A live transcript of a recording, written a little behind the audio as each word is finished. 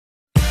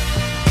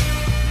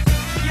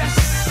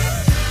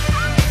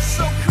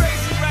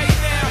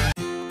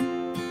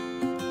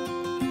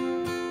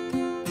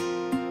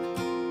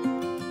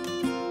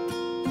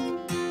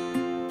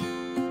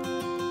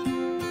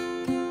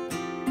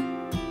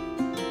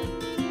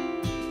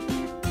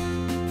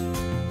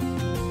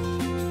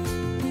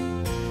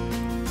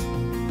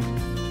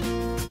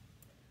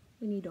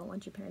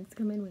want your parents to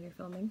come in when you're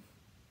filming.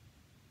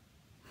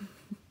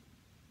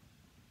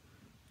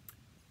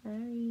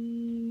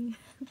 Sorry.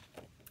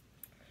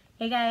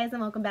 Hey guys,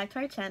 and welcome back to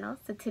our channel.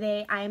 So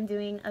today I am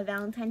doing a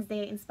Valentine's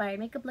Day inspired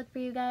makeup look for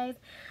you guys.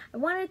 I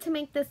wanted to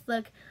make this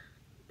look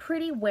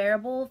pretty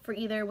wearable for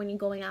either when you're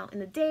going out in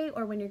the day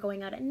or when you're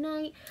going out at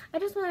night. I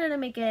just wanted to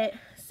make it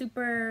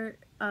super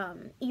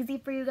easy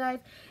for you guys.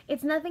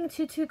 It's nothing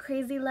too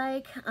crazy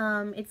like.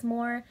 It's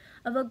more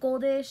of a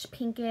goldish,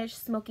 pinkish,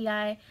 smoky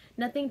eye.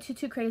 Nothing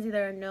too crazy.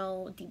 There are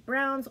no deep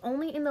browns.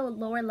 Only in the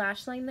lower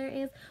lash line there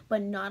is,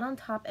 but not on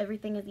top.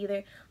 Everything is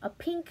either a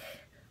pink,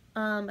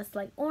 a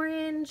slight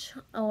orange,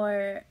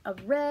 or a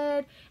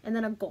red, and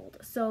then a gold.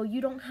 So you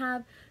don't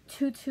have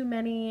too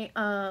many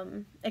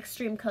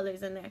extreme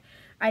colors in there.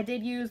 I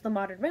did use the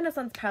Modern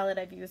Renaissance palette.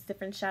 I've used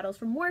different shadows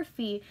from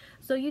Morphe,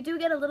 so you do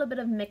get a little bit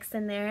of mix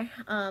in there,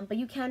 but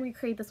you can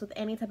recreate this with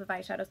any type of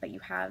eyeshadows that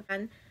you have.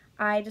 And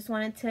I just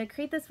wanted to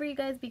create this for you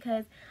guys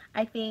because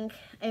I think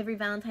every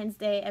Valentine's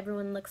Day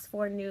everyone looks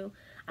for new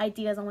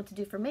ideas on what to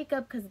do for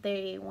makeup because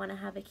they want to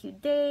have a cute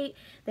date,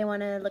 they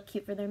want to look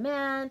cute for their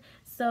man.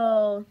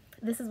 So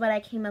this is what I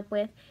came up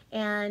with,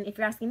 and if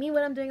you're asking me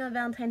what I'm doing on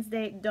Valentine's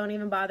Day, don't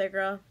even bother,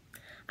 girl.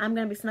 I'm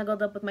gonna be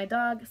snuggled up with my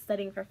dog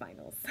studying for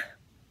finals.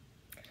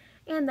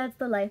 And that's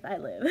the life I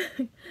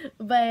live.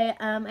 But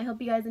I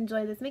hope you guys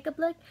enjoy this makeup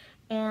look,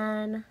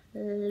 and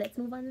let's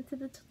move on into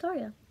the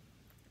tutorial.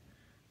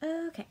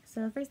 Okay,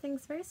 so first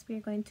things first, we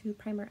are going to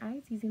prime our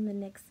eyes using the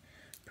NYX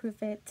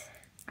Proof It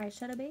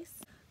eyeshadow base.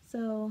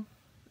 So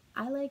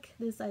I like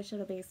this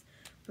eyeshadow base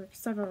for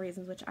several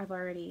reasons, which I've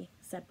already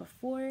said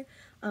before.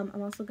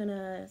 I'm also going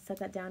to set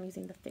that down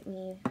using the Fit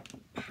Me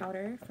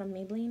powder from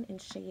Maybelline in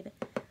shade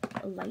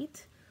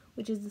Light,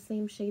 which is the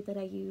same shade that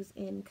I use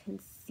in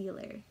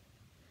concealer.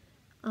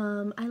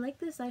 I like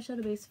this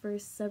eyeshadow base for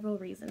several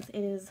reasons.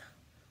 It is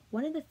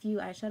one of the few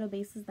eyeshadow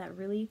bases that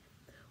really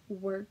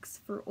works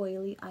for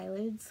oily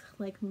eyelids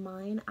like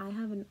mine. I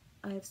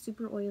have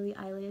super oily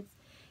eyelids,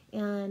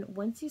 and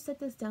once you set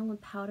this down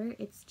with powder,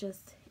 it's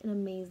just an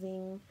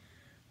amazing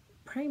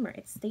primer.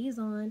 It stays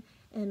on,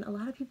 and a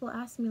lot of people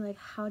ask me, like,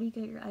 how do you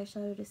get your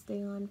eyeshadow to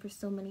stay on for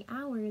so many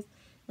hours?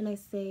 And I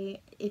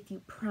say, if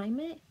you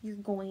prime it, you're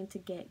going to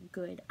get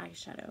good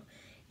eyeshadow.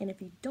 And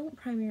if you don't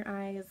prime your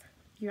eyes,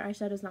 your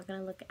eyeshadow is not going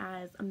to look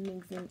as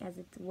amazing as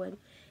it would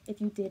if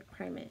you did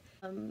prime it.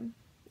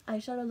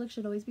 Eyeshadow look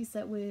should always be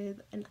set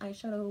with an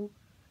eyeshadow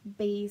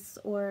base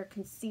or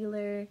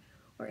concealer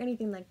or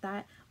anything like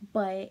that.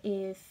 But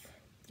if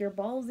you're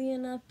ballsy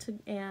enough to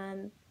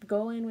and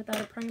go in without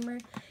a primer,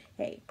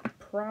 hey,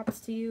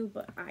 props to you,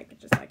 but I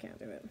can't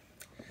do it.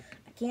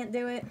 I can't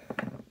do it.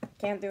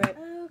 Can't do it.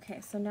 Okay,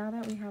 so now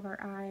that we have our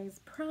eyes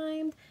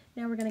primed,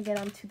 now we're gonna get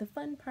on to the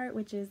fun part,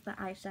 which is the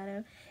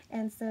eyeshadow.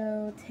 And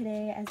so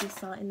today, as you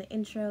saw in the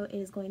intro,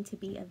 is going to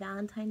be a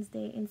Valentine's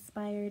Day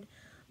inspired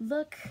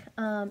look.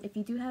 If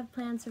you do have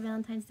plans for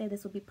Valentine's Day,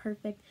 this will be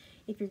perfect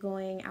if you're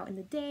going out in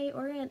the day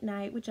or at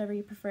night, whichever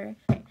you prefer.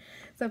 Okay,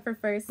 so for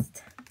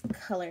first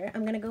color,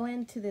 I'm gonna go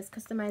into this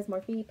customized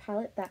Morphe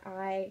palette that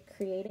I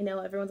created. I know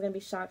everyone's gonna be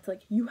shocked,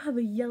 like, you have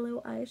a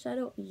yellow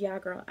eyeshadow? Yeah,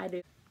 girl, I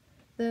do.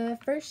 The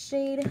first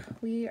shade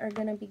we are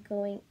going to be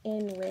going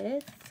in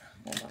with,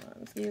 hold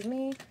on, excuse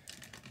me,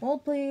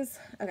 hold please,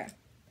 okay,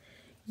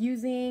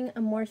 using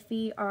a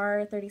Morphe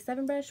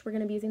R37 brush. We're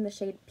going to be using the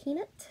shade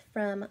Peanut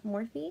from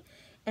Morphe,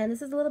 and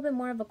this is a little bit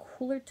more of a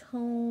cooler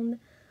toned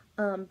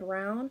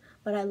brown,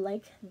 but I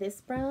like this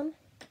brown,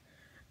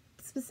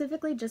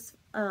 specifically just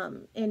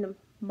in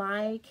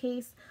my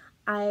case,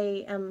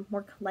 I am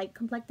more light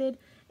complected,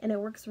 and it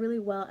works really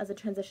well as a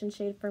transition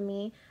shade for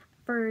me.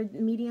 For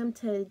medium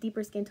to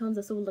deeper skin tones,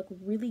 this will look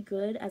really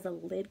good as a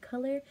lid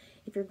color.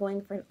 If you're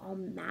going for an all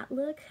matte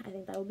look, I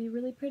think that would be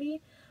really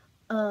pretty.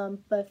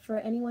 But for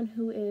anyone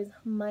who is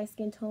my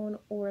skin tone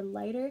or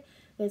lighter,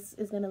 this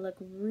is going to look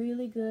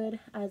really good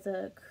as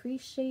a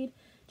crease shade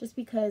just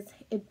because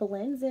it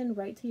blends in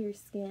right to your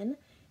skin,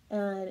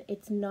 and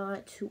it's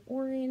not too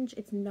orange,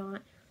 it's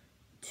not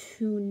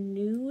too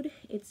nude,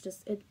 it's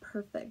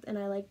perfect. And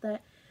I like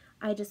that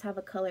I just have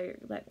a color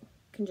that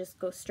can just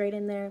go straight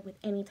in there with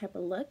any type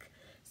of look.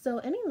 So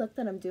any look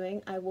that I'm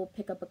doing, I will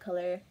pick up a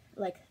color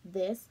like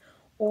this,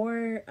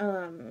 or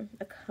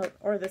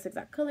this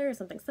exact color or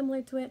something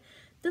similar to it.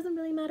 Doesn't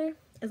really matter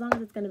as long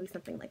as it's going to be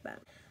something like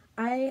that.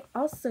 I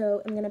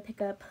also am going to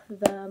pick up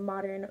the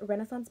Modern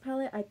Renaissance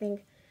palette. I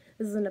think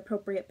this is an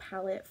appropriate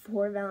palette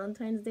for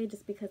Valentine's Day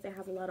just because it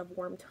has a lot of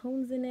warm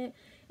tones in it,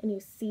 and you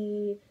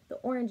see the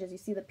oranges, you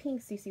see the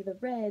pinks, you see the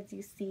reds,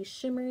 you see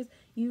shimmers,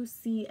 you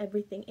see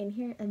everything in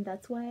here, and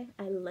that's why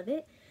I love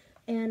it.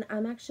 And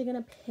I'm actually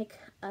going to pick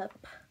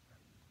up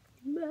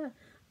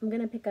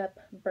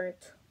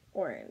Burnt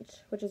Orange,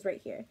 which is right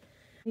here.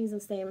 I'm using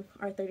the same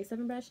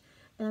R37 brush,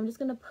 and I'm just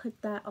going to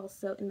put that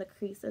also in the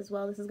crease as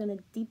well. This is going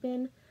to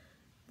deepen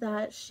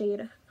that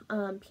shade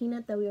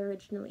Peanut that we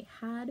originally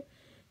had,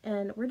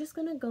 and we're just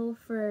going to go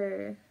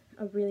for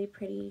a really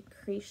pretty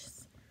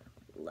crease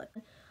look.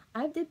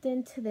 I've dipped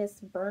into this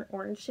burnt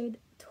orange shade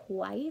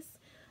twice.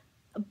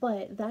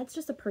 but that's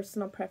just a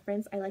personal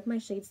preference. I like my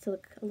shades to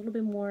look a little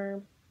bit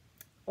more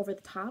over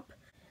the top.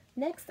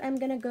 Next, I'm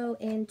gonna go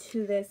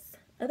into this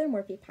other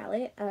Morphe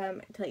palette. I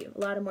tell you, a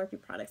lot of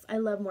Morphe products. I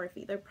love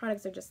Morphe. Their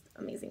products are just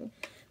amazing.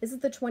 This is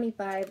the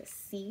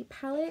 25C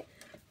palette.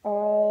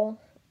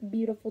 All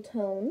beautiful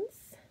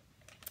tones.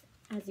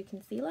 As you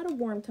can see, a lot of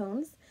warm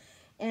tones.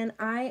 And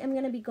I am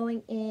going to be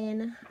going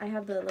in, I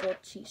have the little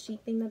cheat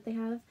sheet thing that they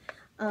have.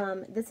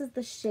 This is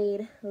the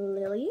shade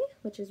Lily,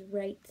 which is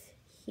right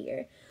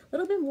here. A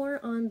little bit more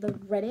on the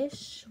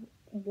reddish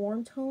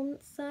warm tone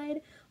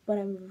side, but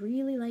I'm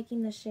really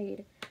liking the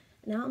shade.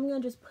 Now I'm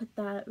going to just put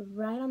that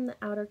right on the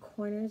outer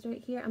corners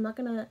right here. I'm not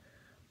going to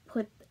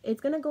put,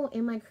 it's going to go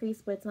in my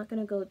crease, but it's not going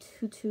to go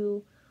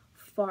too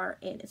far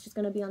in. It's just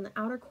going to be on the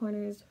outer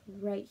corners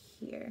right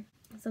here.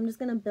 So I'm just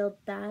going to build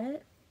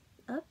that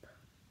up.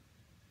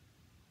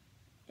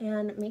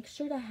 And make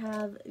sure to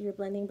have your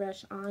blending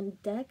brush on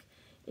deck.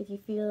 If you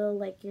feel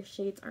like your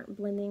shades aren't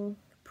blending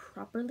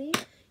properly,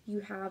 you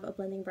have a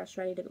blending brush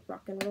ready to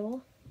rock and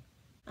roll.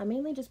 I'm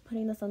mainly just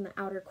putting this on the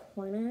outer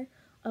corner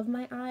of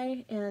my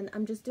eye, and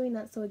I'm just doing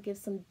that so it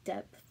gives some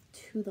depth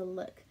to the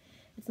look.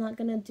 It's not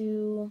going to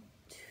do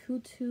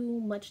too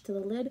much to the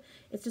lid.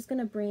 It's just going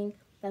to bring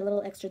that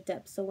little extra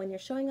depth. So when you're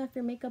showing off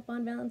your makeup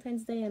on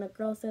Valentine's Day and a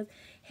girl says,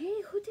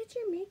 "Hey, who did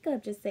your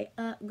makeup?" just say,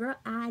 girl,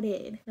 I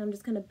did. And I'm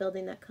just kind of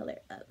building that color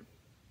up.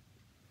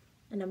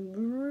 And I'm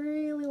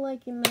really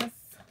liking this.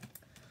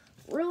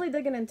 Really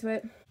digging into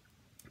it.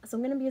 So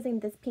I'm going to be using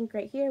this pink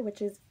right here,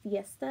 which is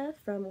Fiesta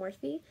from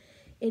Morphe.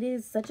 It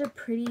is such a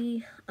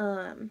pretty,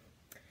 not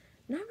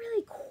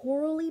really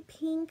corally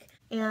pink.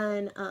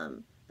 And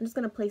I'm just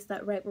going to place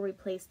that right where we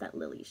placed that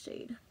Lily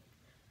shade.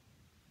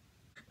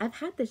 I've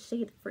had this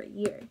shade for a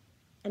year,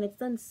 and it's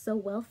done so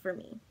well for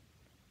me.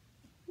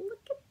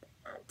 Look at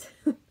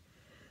that.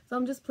 So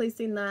I'm just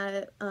placing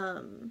that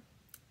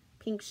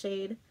pink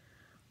shade,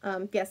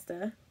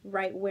 Fiesta,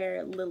 right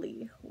where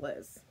Lily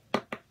was.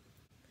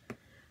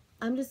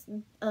 I'm just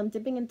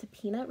dipping into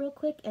Peanut real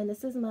quick, and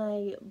this is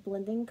my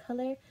blending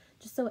color,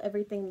 just so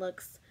everything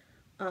looks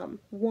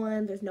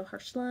one, there's no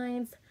harsh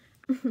lines.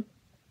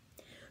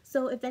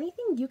 So if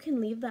anything, you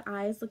can leave the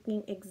eyes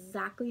looking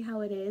exactly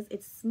how it is.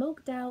 It's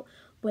smoked out,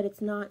 but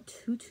it's not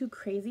too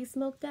crazy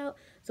smoked out.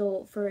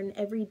 So for an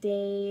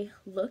everyday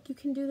look, you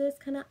can do this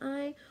kind of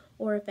eye.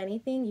 Or if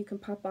anything, you can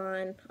pop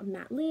on a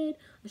matte lid,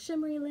 a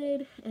shimmery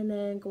lid, and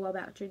then go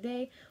about your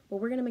day. But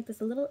we're going to make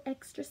this a little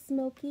extra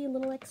smoky, a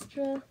little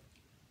extra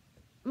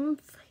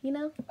oomph, you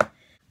know?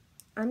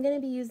 I'm going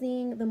to be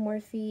using the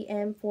Morphe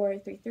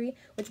M433,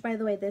 which, by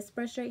the way, this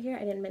brush right here,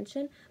 I didn't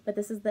mention, but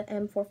this is the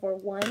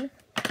M441.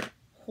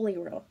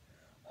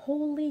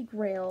 Holy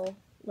grail,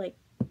 like,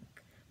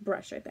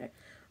 brush right there.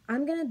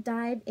 I'm gonna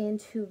dive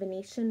into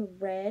Venetian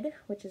Red,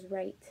 which is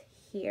right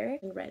here.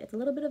 Red, it's a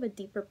little bit of a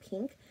deeper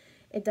pink.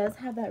 It does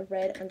have that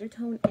red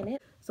undertone in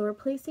it, so we're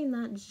placing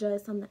that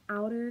just on the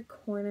outer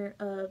corner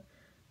of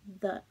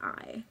the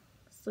eye.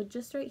 So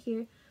just right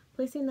here,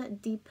 placing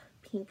that deep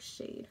pink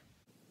shade.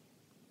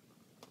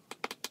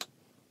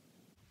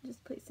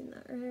 Just placing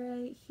that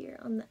right here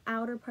on the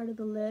outer part of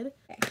the lid.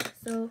 Okay,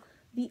 so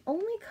the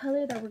only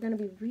color that we're going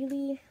to be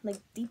really like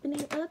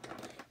deepening up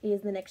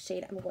is the next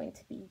shade I'm going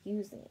to be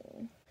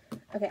using.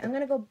 Okay, I'm going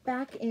to go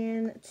back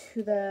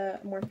into the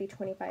Morphe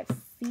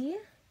 25C,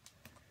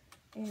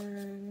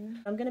 and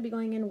I'm going to be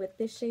going in with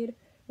this shade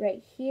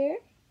right here,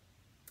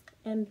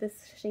 and this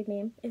shade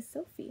name is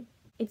Sophie.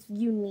 It's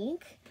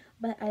unique,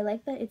 but I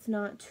like that it's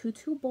not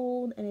too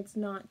bold and it's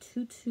not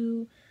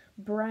too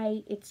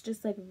bright. It's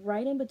just like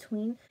right in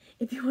between.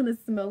 If you want to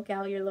smoke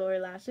out your lower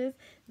lashes,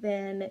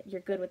 then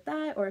you're good with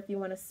that. Or if you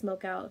want to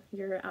smoke out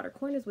your outer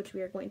corners, which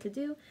we are going to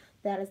do,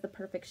 that is the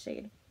perfect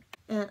shade.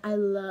 And I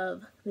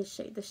love this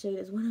shade. This shade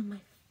is one of my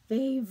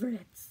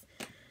favorites.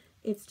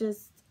 It's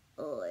just,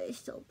 oh, it's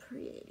so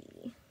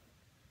pretty.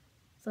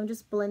 So I'm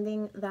just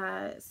blending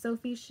that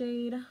Sophie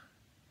shade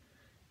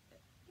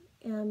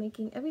and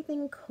making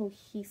everything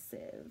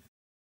cohesive.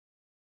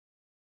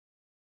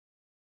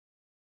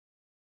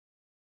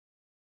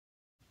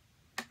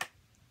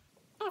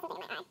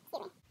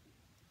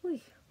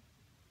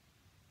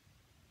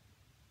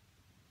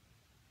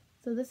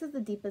 So this is the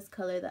deepest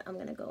color that I'm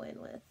going to go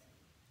in with.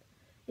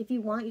 If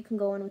you want, you can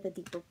go in with a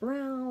deeper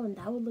brown, and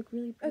that would look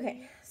really pretty.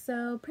 Okay,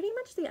 so pretty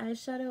much the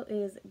eyeshadow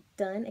is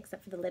done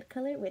except for the lid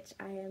color, which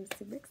I am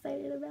super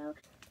excited about.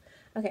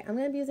 Okay, I'm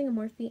going to be using a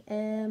Morphe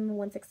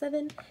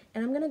M167,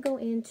 and I'm going to go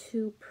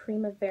into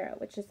Primavera,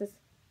 which is this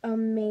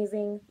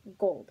amazing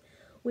gold.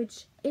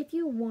 Which, if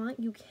you want,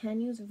 you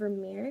can use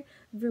Vermeer.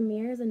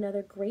 Vermeer is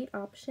another great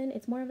option.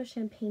 It's more of a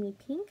champagne-y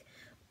pink,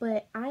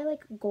 but I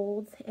like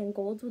golds, and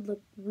golds would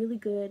look really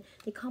good.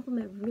 They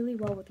complement really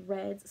well with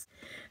reds.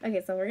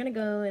 Okay, so we're going to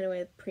go in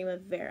with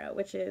Primavera,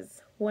 which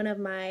is one of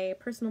my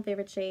personal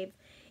favorite shades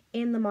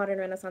in the Modern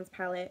Renaissance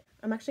palette.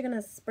 I'm actually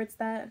going to spritz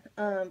that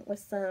with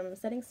some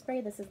setting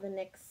spray. This is the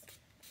NYX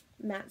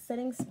matte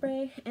setting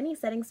spray. Any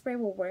setting spray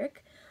will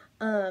work.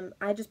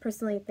 I just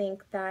personally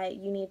think that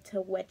you need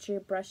to wet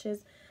your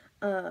brushes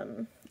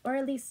or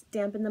at least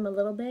dampen them a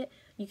little bit,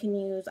 you can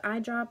use eye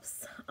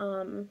drops,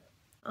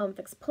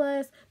 Fix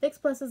Plus. Fix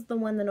Plus is the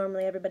one that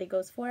normally everybody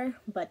goes for,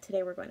 but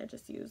today we're going to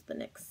just use the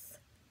NYX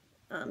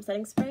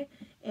setting spray,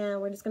 and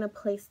we're just going to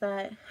place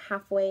that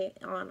halfway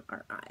on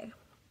our eye.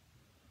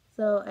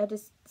 So I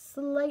just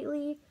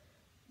slightly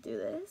do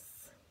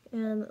this,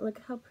 and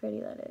look how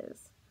pretty that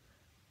is.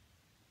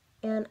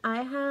 And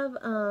I have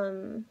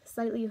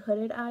slightly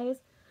hooded eyes,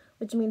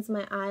 which means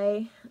my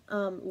eye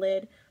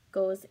lid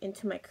goes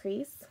into my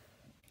crease.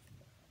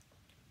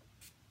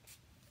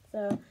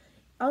 So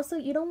also,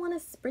 you don't want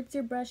to spritz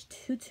your brush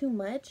too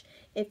much.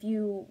 If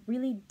you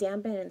really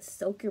dampen and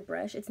soak your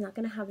brush, it's not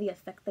going to have the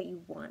effect that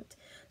you want.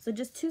 So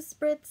just 2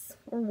 spritz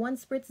or 1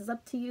 spritz is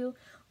up to you.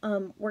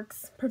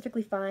 Works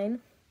perfectly fine.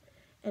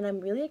 And I'm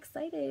really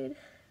excited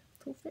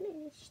to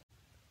finish.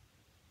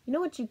 You know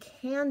what you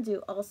can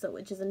do also,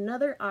 which is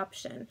another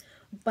option,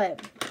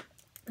 but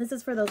this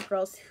is for those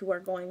girls who are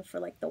going for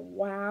like the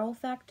wow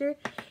factor.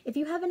 If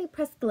you have any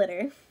pressed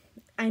glitter,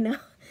 I know,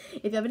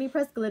 if you have any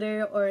pressed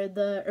glitter or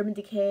the Urban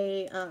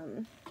Decay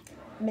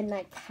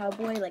Midnight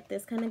Cowboy, like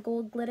this kind of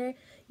gold glitter,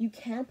 you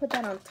can put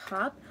that on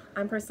top.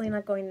 I'm personally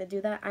not going to do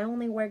that. I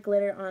only wear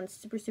glitter on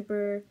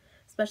super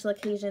special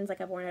occasions,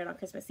 like I've worn it on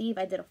Christmas Eve.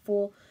 I did a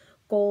full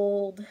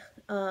gold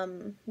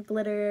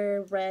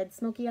glitter red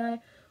smoky eye,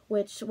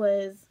 which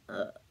was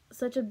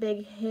such a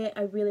big hit.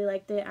 I really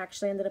liked it. I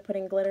actually ended up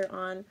putting glitter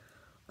on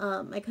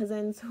my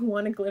cousins who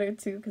wanted glitter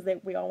too, because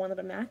we all wanted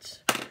to match,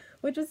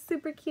 which was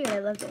super cute. I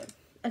loved it.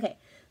 Okay,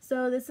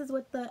 so this is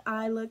what the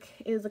eye look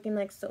is looking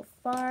like so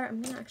far.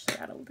 I'm going to actually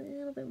add a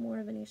little bit more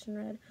of Venetian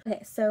red.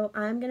 Okay, so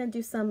I'm going to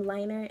do some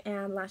liner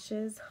and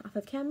lashes off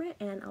of camera,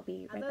 and I'll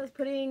be right back. As I was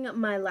putting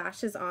my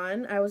lashes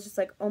on, I was just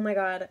like, oh my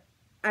god,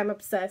 I'm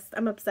obsessed.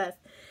 I'm obsessed.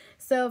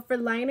 So for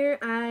liner,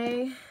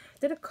 I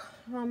did a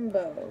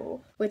combo,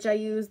 which I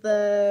used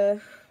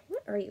the,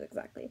 what are you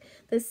exactly?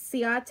 The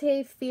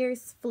Ciate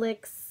Fierce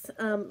Flicks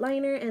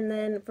liner, and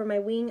then for my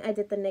wing, I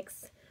did the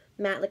NYX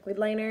matte liquid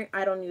liner.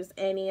 I don't use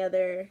any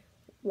other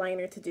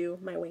liner to do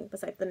my wing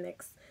besides the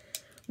NYX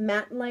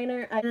matte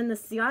liner. And then the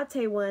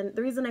Ciate one,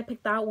 the reason I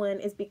picked that one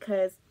is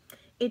because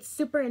it's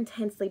super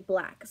intensely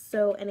black,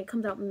 so, and it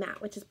comes out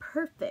matte, which is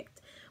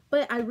perfect.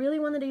 But I really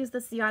wanted to use the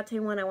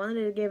Ciate one. I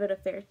wanted to give it a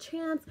fair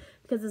chance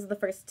because this is the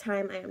first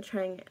time I am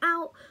trying it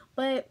out,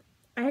 but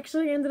I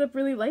actually ended up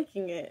really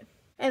liking it.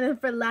 And then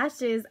for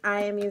lashes,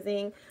 I am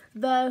using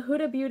the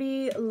Huda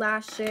Beauty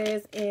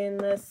lashes in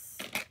the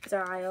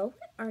style,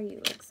 what are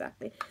you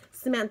exactly?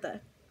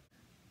 Samantha.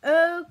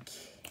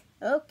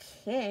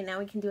 Okay, now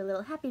we can do a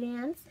little happy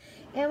dance,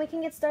 and we can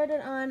get started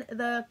on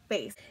the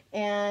face.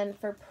 And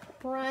for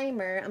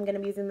primer, I'm going to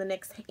be using the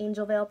NYX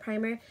Angel Veil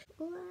Primer.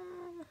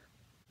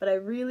 But I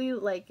really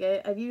like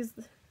it. I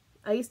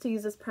used to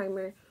use this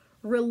primer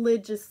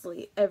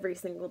religiously every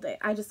single day.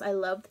 I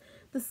loved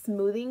the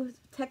smoothing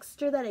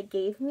texture that it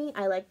gave me.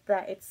 I liked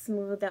that it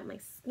smoothed out my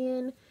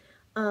skin.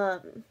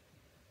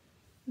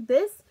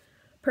 This,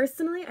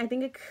 personally, I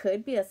think it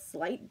could be a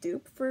slight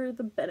dupe for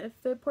the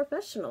Benefit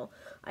Professional.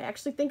 I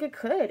actually think it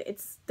could. It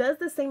does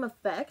the same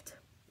effect.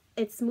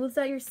 It smooths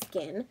out your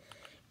skin,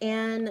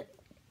 and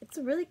it's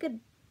a really good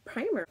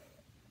primer.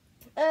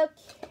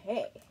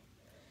 Okay.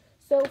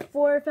 So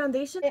for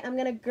foundation, I'm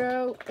going to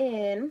go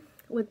in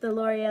with the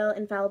L'Oreal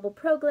Infallible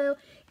Pro Glow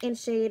in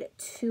shade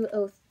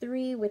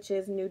 203, which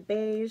is nude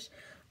beige.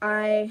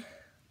 I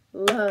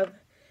love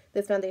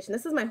this foundation.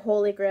 This is my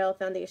holy grail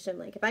foundation.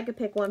 Like, if I could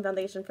pick one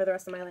foundation for the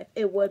rest of my life,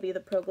 it would be the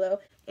Pro Glow.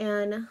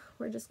 And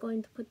we're just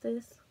going to put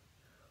this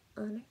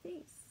on our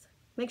face.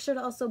 Make sure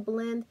to also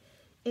blend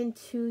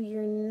into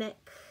your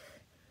neck.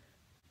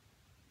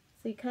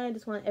 So you kind of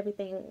just want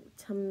everything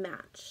to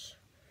match.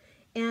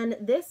 And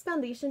this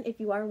foundation, if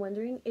you are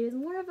wondering, it is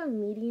more of a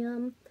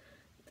medium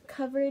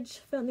coverage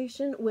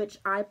foundation, which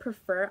I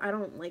prefer. I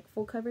don't like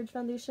full coverage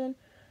foundation.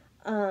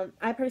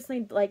 I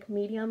personally like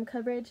medium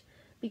coverage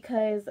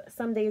because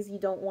some days you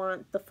don't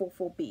want the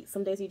full beat.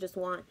 Some days you just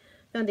want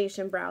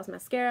foundation, brows,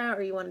 mascara,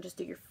 or you want to just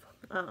do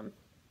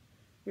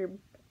your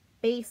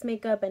base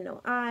makeup and no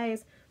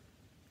eyes.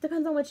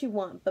 Depends on what you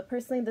want, but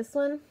personally this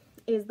one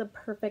is the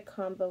perfect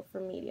combo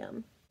for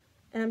medium.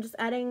 And I'm just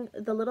adding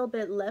the little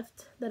bit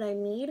left that I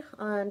need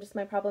on just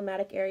my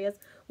problematic areas,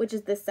 which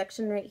is this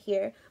section right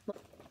here.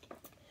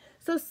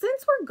 So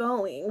since we're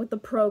going with the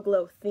Pro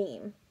Glow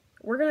theme,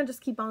 we're going to just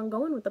keep on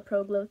going with the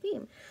Pro Glow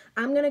theme.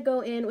 I'm going to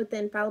go in with the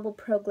Infallible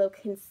Pro Glow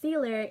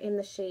Concealer in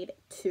the shade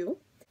 2.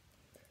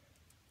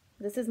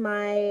 This is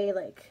my,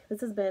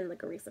 this has been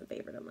like a recent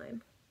favorite of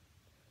mine.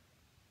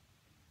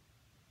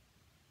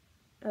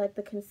 I like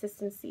the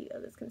consistency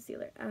of this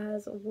concealer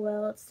as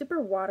well. It's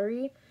super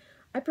watery.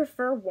 I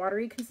prefer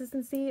watery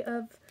consistency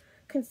of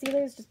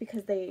concealers just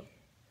because they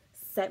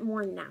set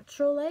more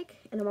natural-like.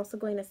 And I'm also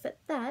going to set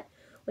that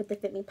with the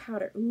Fit Me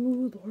powder.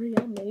 Ooh,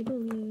 L'Oreal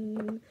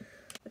Maybelline.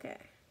 Okay,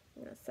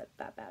 I'm going to set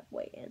that bad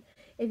boy in.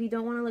 If you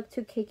don't want to look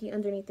too cakey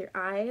underneath your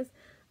eyes,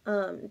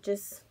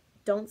 just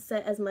don't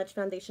set as much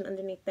foundation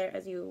underneath there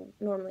as you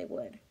normally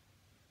would.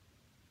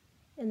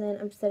 And then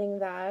I'm setting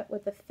that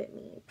with the Fit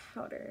Me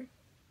powder.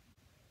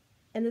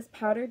 And this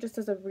powder just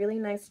does a really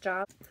nice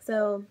job.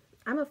 So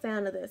I'm a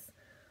fan of this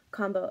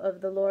combo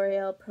of the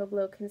L'Oreal Pro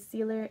Glow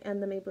Concealer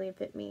and the Maybelline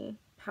Fit Me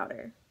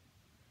powder.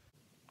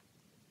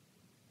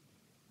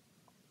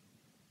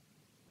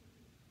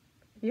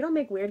 If you don't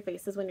make weird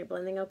faces when you're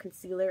blending out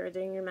concealer or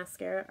doing your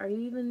mascara, are you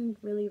even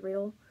really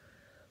real?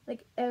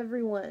 Like,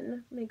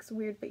 everyone makes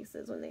weird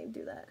faces when they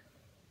do that.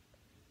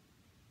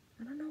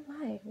 I don't know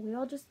why. We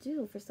all just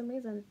do for some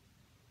reason.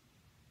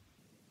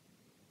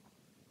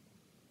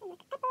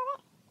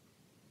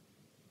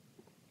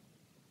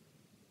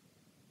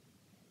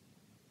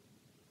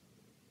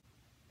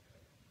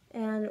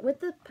 And with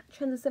the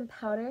translucent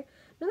powder,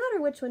 no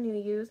matter which one you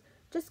use,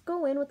 just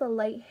go in with a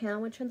light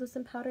hand with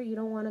translucent powder. You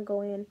don't want to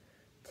go in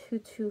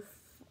too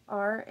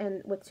far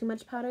and with too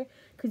much powder,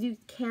 because you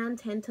can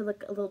tend to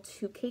look a little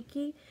too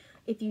cakey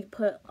if you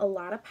put a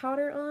lot of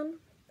powder on.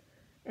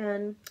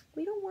 And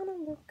we don't want to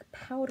look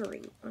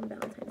powdery on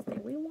Valentine's Day.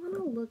 We want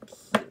to look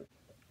cute.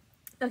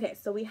 Okay,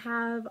 so we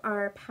have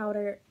our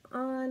powder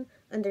on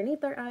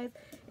underneath our eyes,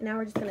 and now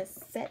we're just going to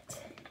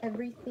set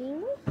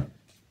everything.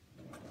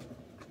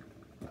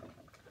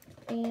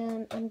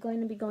 And I'm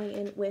going to be going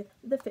in with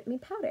the Fit Me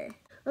powder.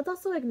 Let's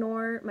also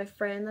ignore my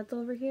friend that's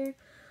over here.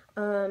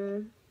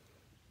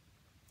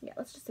 Yeah,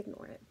 let's just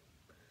ignore it.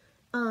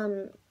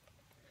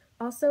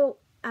 Also,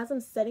 as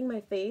I'm setting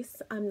my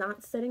face, I'm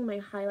not setting my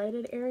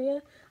highlighted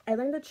area. I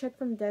learned a trick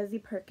from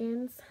Desi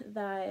Perkins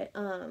that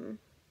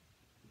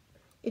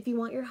if you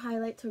want your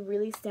highlight to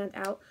really stand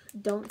out,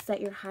 don't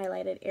set your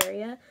highlighted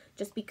area,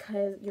 just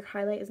because your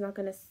highlight is not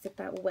going to sit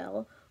that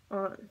well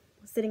on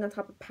sitting on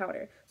top of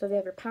powder. So if you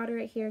have your powder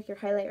right here, your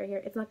highlight right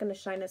here, it's not going to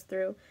shine us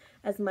through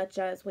as much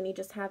as when you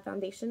just have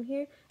foundation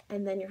here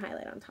and then your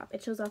highlight on top.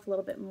 It shows off a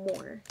little bit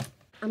more.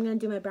 I'm going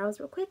to do my brows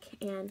real quick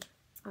and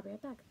I'll be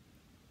right back.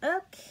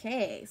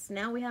 Okay, so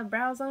now we have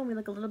brows on. We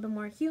look a little bit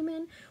more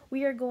human.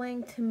 We are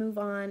going to move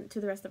on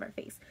to the rest of our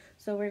face.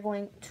 So we're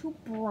going to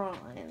bronze.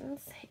 And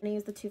I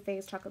use the Too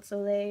Faced Chocolate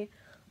Soleil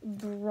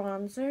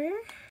bronzer.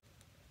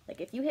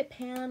 Like, if you hit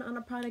pan on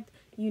a product,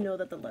 you know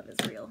that the love is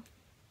real.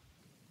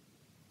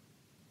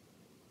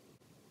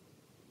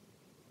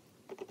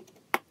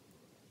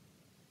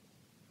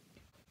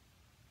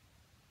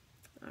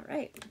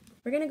 Alright,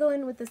 we're going to go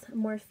in with this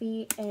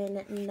Morphe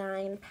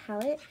N9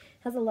 palette. It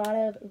has a lot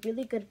of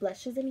really good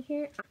blushes in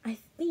here. I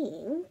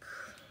think,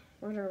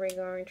 what are we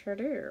going to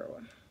do?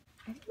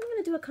 I think I'm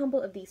going to do a combo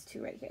of these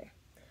two right here.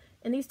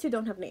 And these two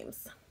don't have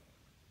names.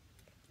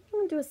 I'm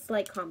going to do a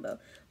slight combo.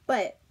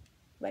 But,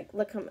 like,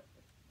 look how much.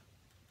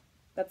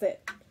 That's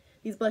it.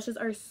 These blushes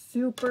are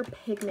super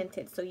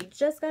pigmented, so you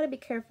just got to be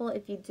careful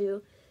if you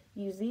do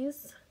use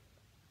these.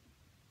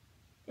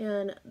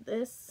 And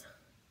this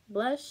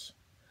blush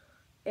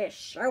is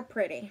so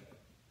pretty.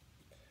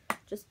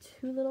 Just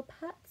two little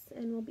pats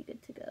and we'll be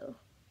good to go.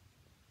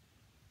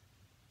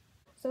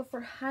 So for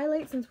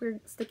highlight, since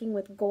we're sticking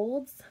with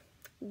golds,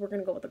 we're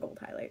going to go with the gold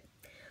highlight.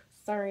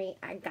 Sorry,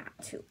 I got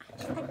to.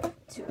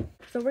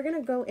 So we're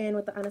going to go in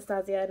with the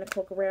Anastasia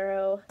Nicole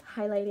Guerrero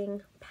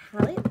highlighting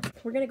palette.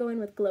 We're going to go in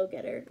with Glow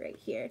Getter right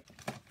here.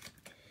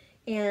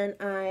 And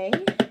I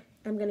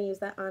am going to use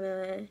that on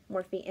a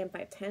Morphe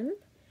M510.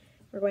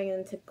 We're going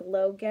into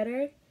Glow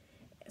Getter.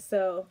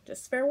 So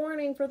just fair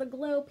warning for the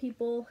glow,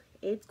 people.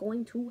 It's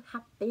going to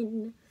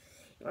happen.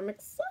 I'm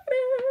excited.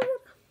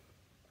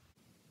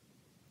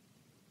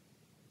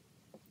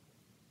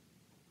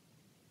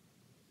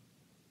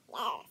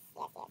 Yes.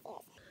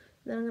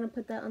 Then I'm going to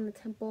put that on the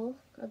temple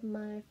of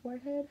my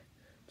forehead,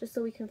 just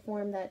so we can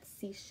form that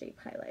C-shape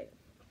highlight.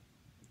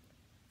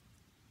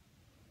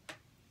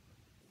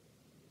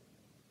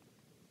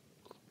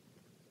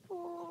 And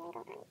go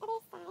on the other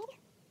side.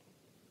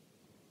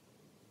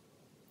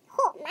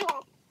 Oh my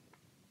God.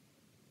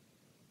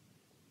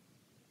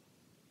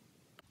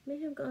 May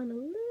have gone a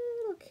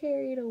little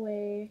carried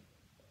away.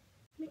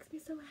 Makes me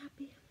so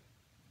happy.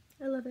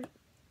 I love it.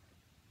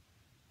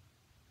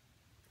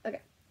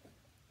 Okay.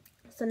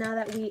 So now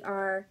that we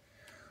are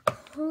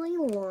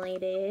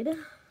highlighted,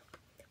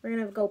 we're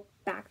going to go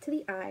back to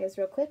the eyes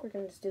real quick. We're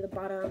going to just do the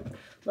bottom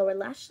lower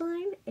lash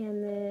line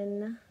and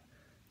then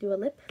do a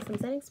lip, some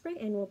setting spray,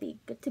 and we'll be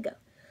good to go.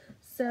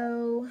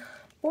 So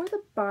for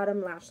the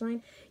bottom lash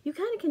line, you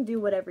kind of can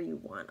do whatever you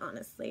want,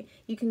 honestly.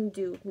 You can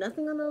do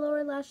nothing on the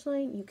lower lash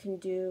line. You can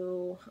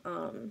do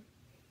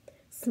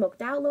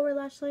smoked out lower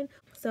lash line.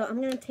 So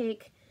I'm going to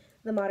take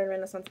the Modern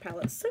Renaissance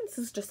palette, since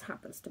this just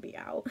happens to be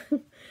out.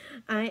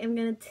 I am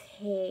going to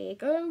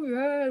take, oh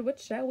God, what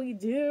shall we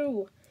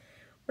do?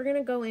 We're going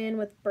to go in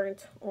with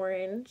Burnt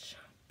Orange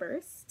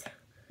first.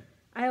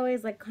 I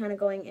always like kind of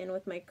going in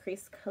with my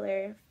crease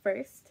color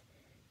first,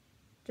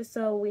 just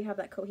so we have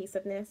that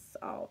cohesiveness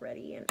all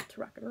ready and to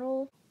rock and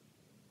roll.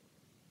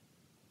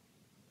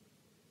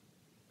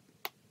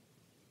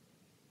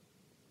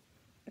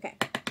 Okay,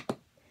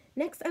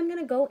 next I'm going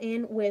to go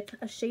in with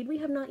a shade we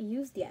have not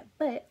used yet,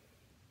 but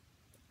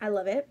I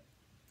love it,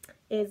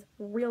 is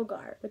Real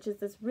Gar, which is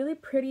this really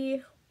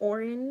pretty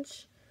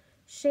orange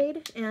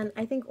shade, and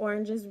I think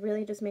oranges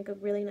really just make a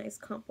really nice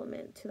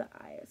complement to the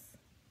eyes.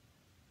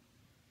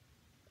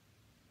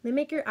 They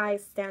make your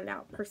eyes stand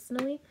out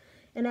personally.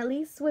 And at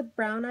least with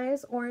brown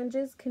eyes,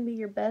 oranges can be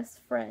your best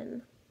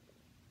friend.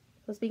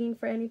 So speaking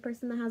for any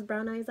person that has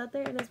brown eyes out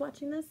there and is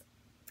watching this,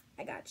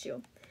 I got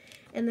you.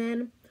 And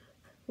then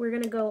we're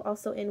going to go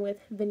also in with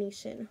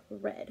Venetian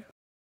red.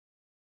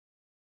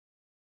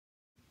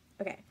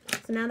 Okay,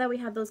 so now that we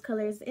have those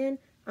colors in,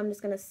 I'm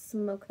just going to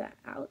smoke that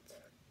out.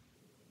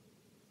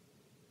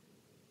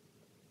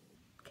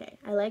 Okay,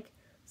 I like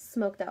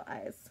smoked out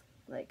eyes.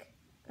 Like,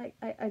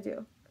 I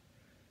do.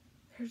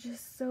 They're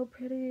just so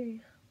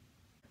pretty.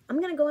 I'm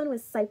going to go in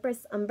with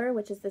Cypress Umber,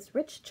 which is this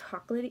rich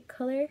chocolatey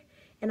color.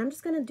 And I'm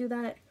just going to do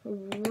that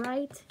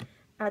right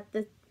at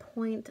the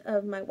point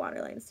of my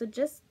waterline. So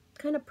just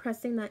kind of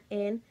pressing that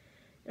in.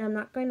 And I'm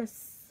not going to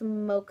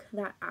smoke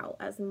that out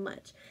as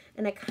much.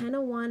 And I kind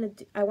of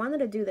wanted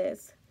to do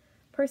this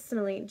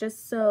personally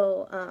just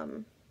so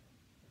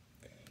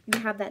you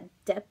have that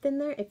depth in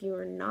there if you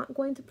are not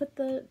going to put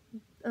the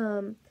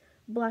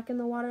black in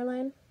the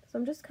waterline. So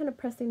I'm just kind of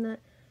pressing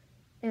that,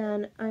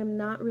 and I'm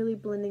not really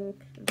blending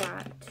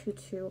that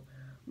too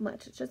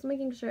much. It's just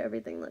making sure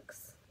everything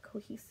looks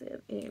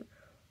cohesive and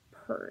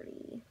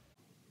pretty.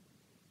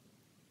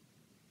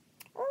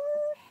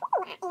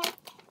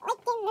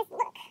 Liking this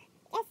look.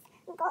 Yes,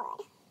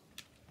 good.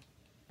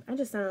 I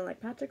just sounded like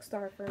Patrick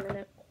Star for a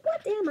minute.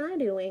 What am I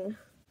doing?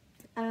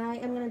 I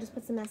am going to just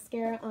put some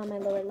mascara on my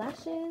lower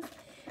lashes.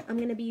 I'm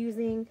going to be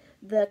using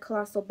the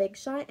Colossal Big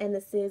Shot, and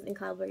this is in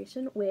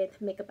collaboration with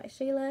Makeup by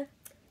Shayla.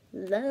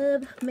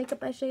 Love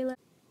Makeup by Shayla.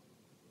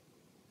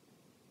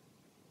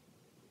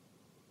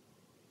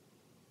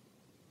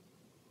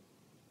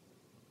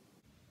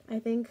 I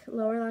think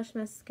lower lash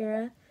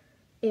mascara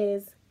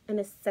is a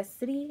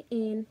necessity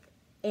in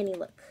any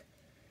look.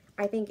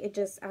 I think it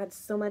just adds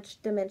so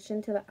much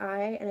dimension to the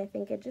eye, and I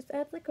think it just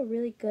adds like a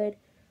really good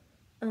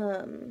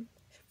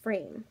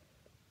frame.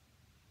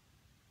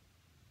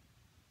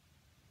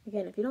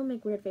 Again, if you don't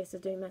make weird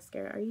faces doing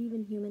mascara, are you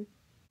even human?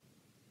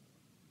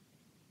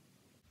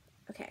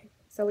 Okay,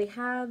 so we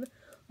have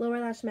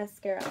lower lash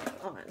mascara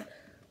on,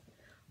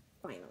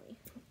 finally.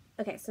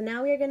 Okay, so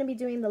now we are going to be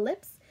doing the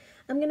lips.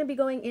 I'm going to be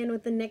going in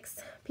with the NYX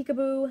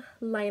Peekaboo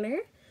liner,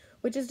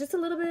 which is just a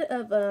little bit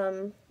of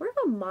more of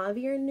a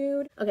mauvier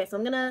nude. Okay, so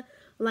I'm going to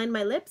line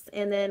my lips,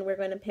 and then we're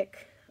going to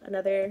pick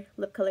another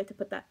lip color to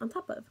put that on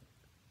top of.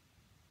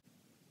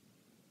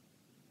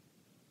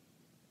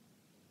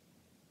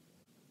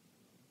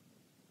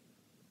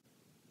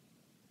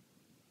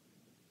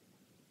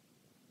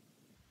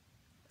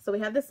 So we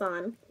have this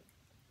on,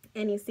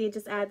 and you see it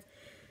just adds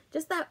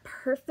just that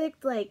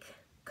perfect like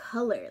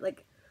color,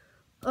 like,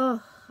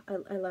 oh,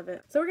 I love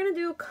it. So we're gonna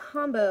do a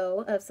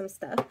combo of some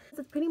stuff.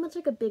 It's pretty much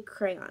like a big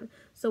crayon,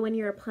 so when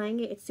you're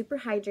applying it, it's super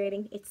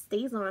hydrating, it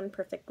stays on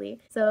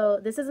perfectly. So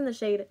this is in the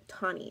shade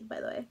Tawny,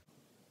 by the way.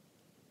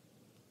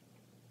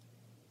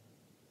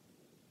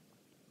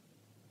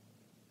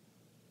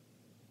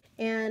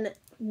 And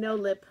no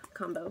lip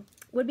combo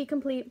would be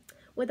complete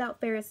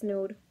without Ferris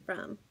Nude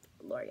from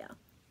L'Oreal.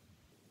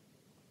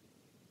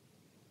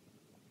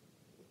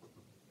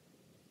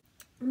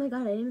 Oh my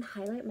god, I didn't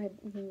highlight my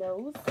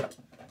nose.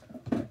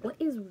 What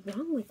is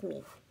wrong with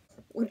me?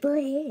 What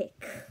the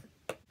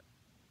heck?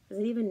 Is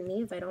it even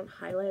me if I don't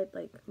highlight,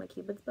 like, my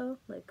Cupid's bow?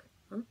 Like,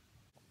 huh?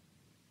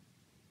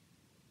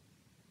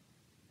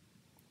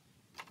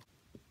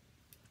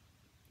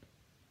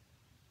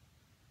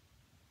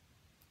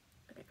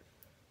 Okay.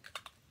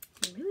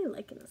 I'm really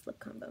liking this lip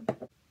combo.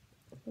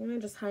 I'm gonna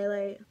just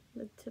highlight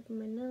the tip of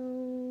my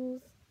nose.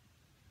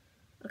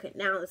 Okay,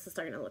 now this is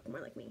starting to look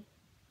more like me.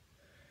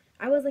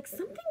 I was like,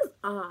 something's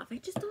off. I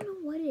just don't know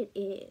what it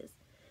is.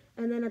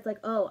 And then it's like,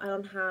 oh, I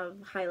don't have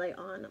highlight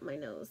on my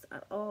nose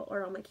at all,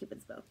 or on my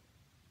Cupid's bow.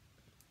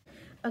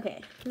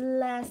 Okay,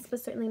 last but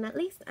certainly not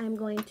least, I'm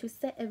going to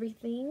set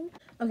everything.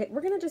 Okay,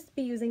 we're going to just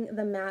be using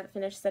the matte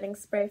finish setting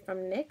spray from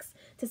NYX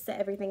to set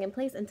everything in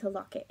place and to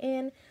lock it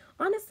in.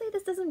 Honestly,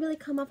 this doesn't really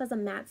come off as a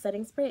matte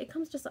setting spray. It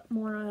comes just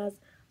more as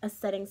a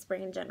setting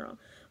spray in general.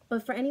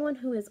 But for anyone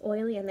who is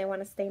oily and they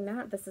want to stay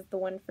matte, this is the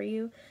one for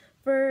you.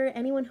 For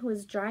anyone who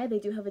is dry, they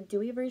do have a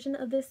dewy version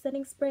of this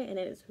setting spray, and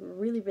it is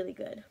really, really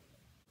good.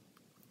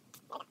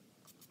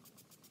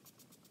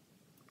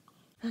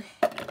 Okay.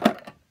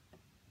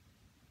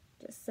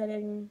 Just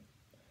setting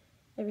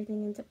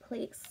everything into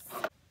place.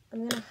 I'm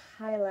going to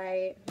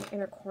highlight the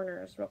inner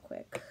corners real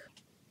quick.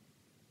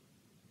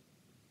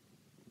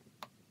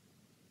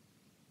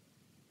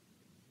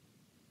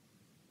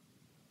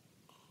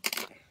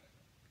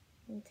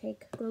 And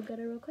take Glow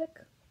Getter real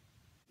quick.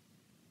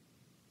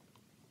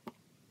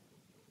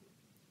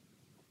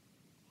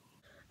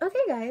 Okay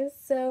guys,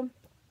 so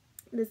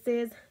this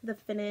is the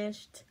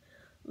finished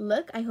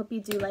look. I hope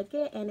you do like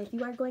it, and if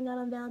you are going out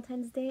on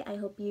Valentine's Day, I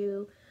hope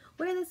you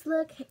wear this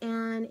look.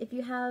 And if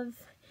you have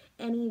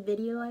any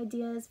video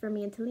ideas for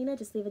me and Talina,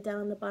 just leave it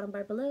down in the bottom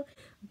bar below.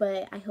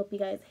 But I hope you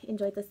guys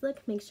enjoyed this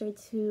look. Make sure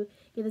to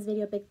give this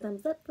video a big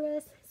thumbs up for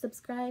us,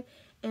 subscribe,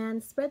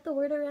 and spread the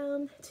word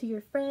around to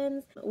your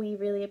friends. We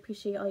really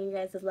appreciate all you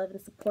guys' love and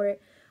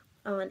support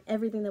on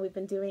everything that we've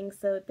been doing.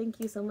 So thank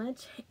you so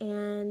much,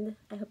 and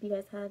I hope you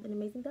guys have an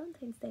amazing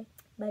Valentine's Day.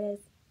 Bye, guys.